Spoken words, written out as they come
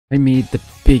I made the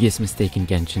biggest mistake in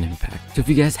Genshin Impact. So if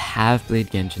you guys have played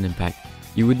Genshin Impact,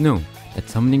 you would know that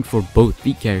summoning for both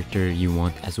the character you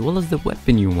want as well as the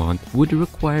weapon you want would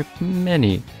require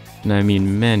many, and I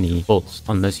mean many, pulls.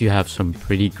 Unless you have some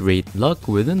pretty great luck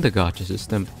within the gacha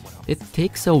system, it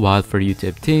takes a while for you to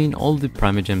obtain all the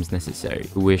primogems necessary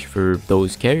to wish for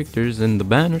those characters in the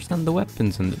banners and the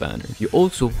weapons in the banners. You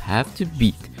also have to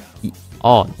beat the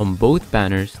odd on both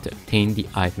banners to obtain the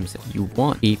items that you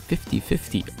want, a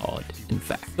 50-50 odd in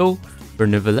fact. So for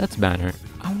Neuvillette's banner,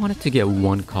 I wanted to get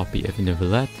one copy of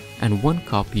Neuvillette and one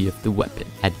copy of the weapon.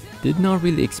 I did not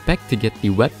really expect to get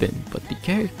the weapon, but the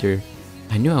character,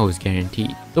 I knew I was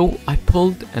guaranteed. So I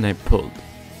pulled, and I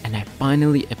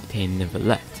finally obtained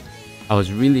Neuvillette. I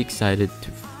was really excited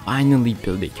to finally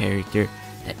build a character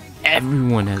that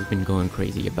everyone has been going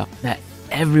crazy about, that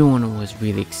everyone was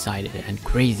really excited and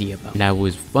crazy about. And I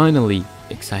was finally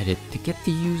excited to get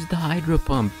to use the Hydro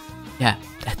Pump. Yeah,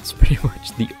 that's pretty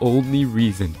much the only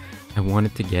reason I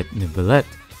wanted to get Neuvillette,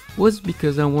 was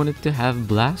because I wanted to have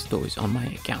Blastoise on my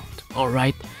account.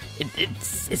 Alright,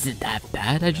 is it that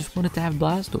bad? I just wanted to have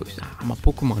Blastoise. I'm a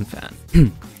Pokemon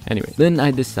fan. Anyway, then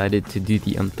I decided to do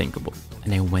the unthinkable,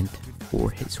 and I went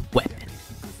for his weapon.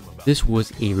 This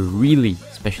was a really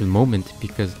special moment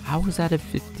because I was at a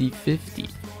 50-50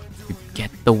 to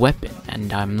get the weapon,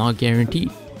 and I'm not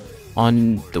guaranteed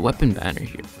on the weapon banner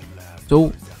here.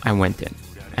 So I went in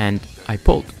and I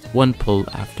pulled one pull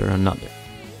after another.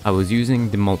 I was using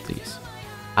the multis.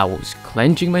 I was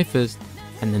clenching my fist,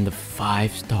 and then the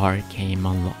 5-star came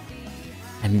unlocked.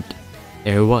 And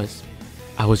there it was.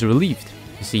 I was relieved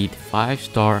to see the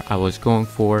 5-star I was going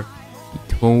for,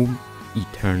 the Tome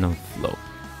Eternal Flow,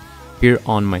 here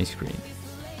on my screen.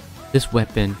 This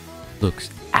weapon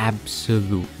looks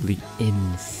absolutely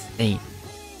insane.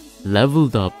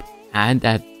 Leveled up and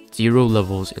at 0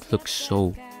 levels, it looks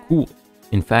so cool.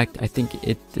 In fact, I think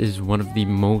it is one of the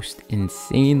most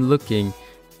insane looking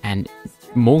and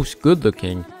most good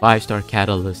looking 5-star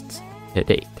catalysts to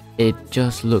date. It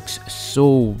just looks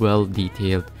so well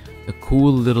detailed. The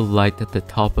cool little light at the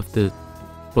top of the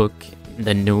book,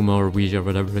 the Noma or Ouija,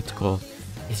 whatever it's called,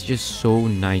 it's just so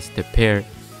nice to pair,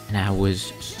 and I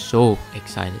was so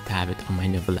excited to have it on my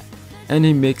Neuvillette. And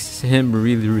it makes him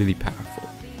really powerful.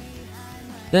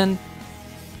 Then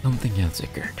something else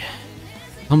occurred.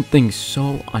 Something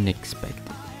so unexpected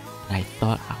that I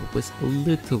thought I was a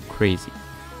little crazy.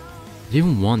 I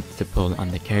didn't want to pull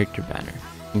on the character banner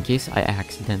in case I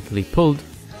accidentally pulled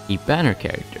the banner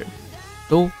character.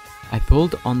 So I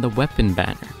pulled on the weapon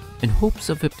banner in hopes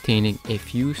of obtaining a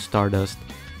few Stardust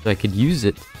so I could use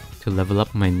it to level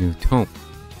up my new tome.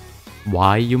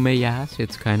 Why, you may ask?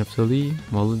 It's kind of silly.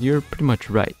 Well, you're pretty much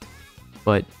right.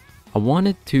 But I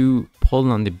wanted to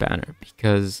pull on the banner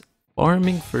because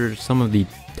farming for some of the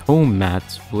tome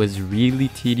mats was really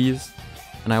tedious,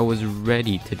 and I was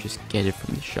ready to just get it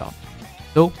from the shop.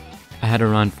 So I had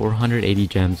around 480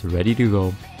 gems ready to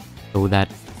go, so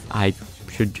that I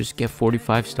should just get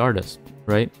 45 Stardust,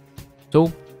 right?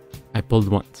 So I pulled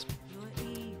once,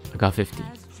 I got 50.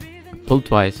 I pulled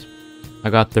twice, I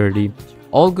got 30.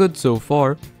 All good so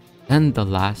far. Then the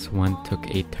last one took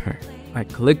a turn. I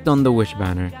clicked on the wish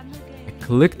banner, I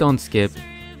clicked on skip,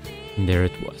 and there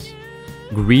it was,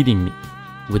 greeting me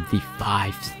with the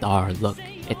 5-star look.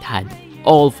 It had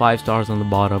all 5 stars on the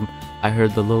bottom. I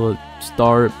heard the little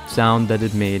star sound that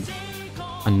it made.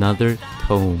 Another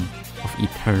tome of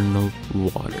eternal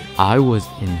water. I was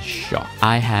in shock.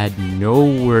 I had no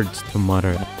words to mutter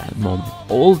at that moment.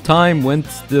 All time went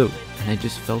still, and I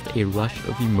just felt a rush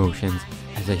of emotions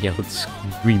as I yelled,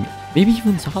 screaming, maybe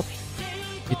even sobbing.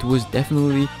 It was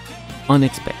definitely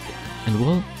unexpected, and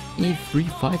well, a free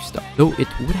 5-star. Though it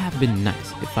would have been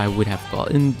nice if I would have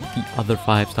gotten the other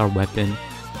 5-star weapon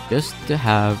just to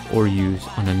have or use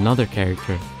on another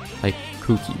character like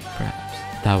Cookie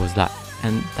perhaps. That was that.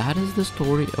 And that is the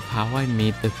story of how I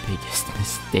made the biggest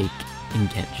mistake in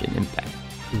Genshin Impact.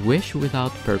 Wish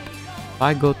without purpose. If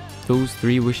I got those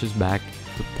 3 wishes back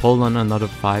to pull on another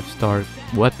 5-star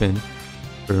weapon,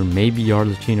 or maybe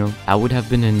Yarlachino, that would have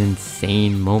been an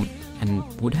insane moment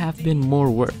and would have been more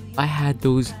worth. If I had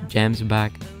those gems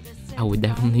back, I would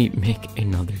definitely make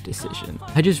another decision.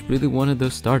 I just really wanted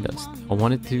those Stardust. I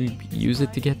wanted to use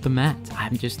it to get the mats.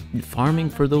 I'm just farming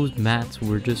for those mats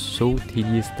were just so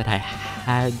tedious that I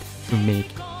had to make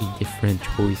a different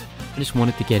choice. I just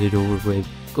wanted to get it over with,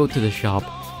 go to the shop,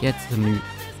 get some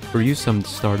or use some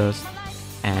Stardust,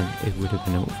 and it would have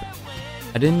been over.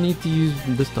 I didn't need to use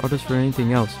the Stardust for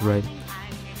anything else, right?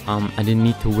 I didn't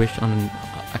need to wish on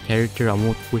a character. I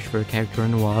won't wish for a character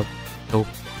in a while, so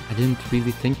I didn't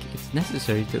really think it's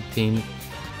necessary to obtain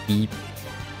the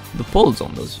the polls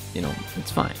on those,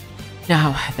 it's fine.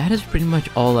 Now, that is pretty much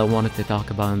all I wanted to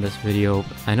talk about in this video.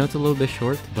 I know it's a little bit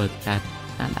short, but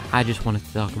I just wanted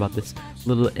to talk about this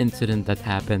little incident that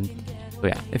happened. So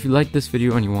yeah, if you like this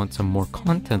video and you want some more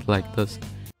content like this,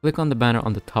 click on the banner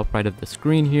on the top right of the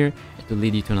screen here. It will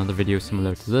lead you to another video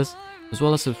similar to this, as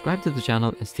well as subscribe to the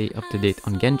channel and stay up to date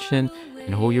on Genshin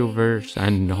and Hoyoverse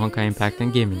and Honkai Impact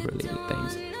and gaming related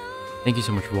things. Thank you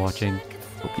so much for watching.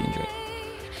 Hope you enjoyed.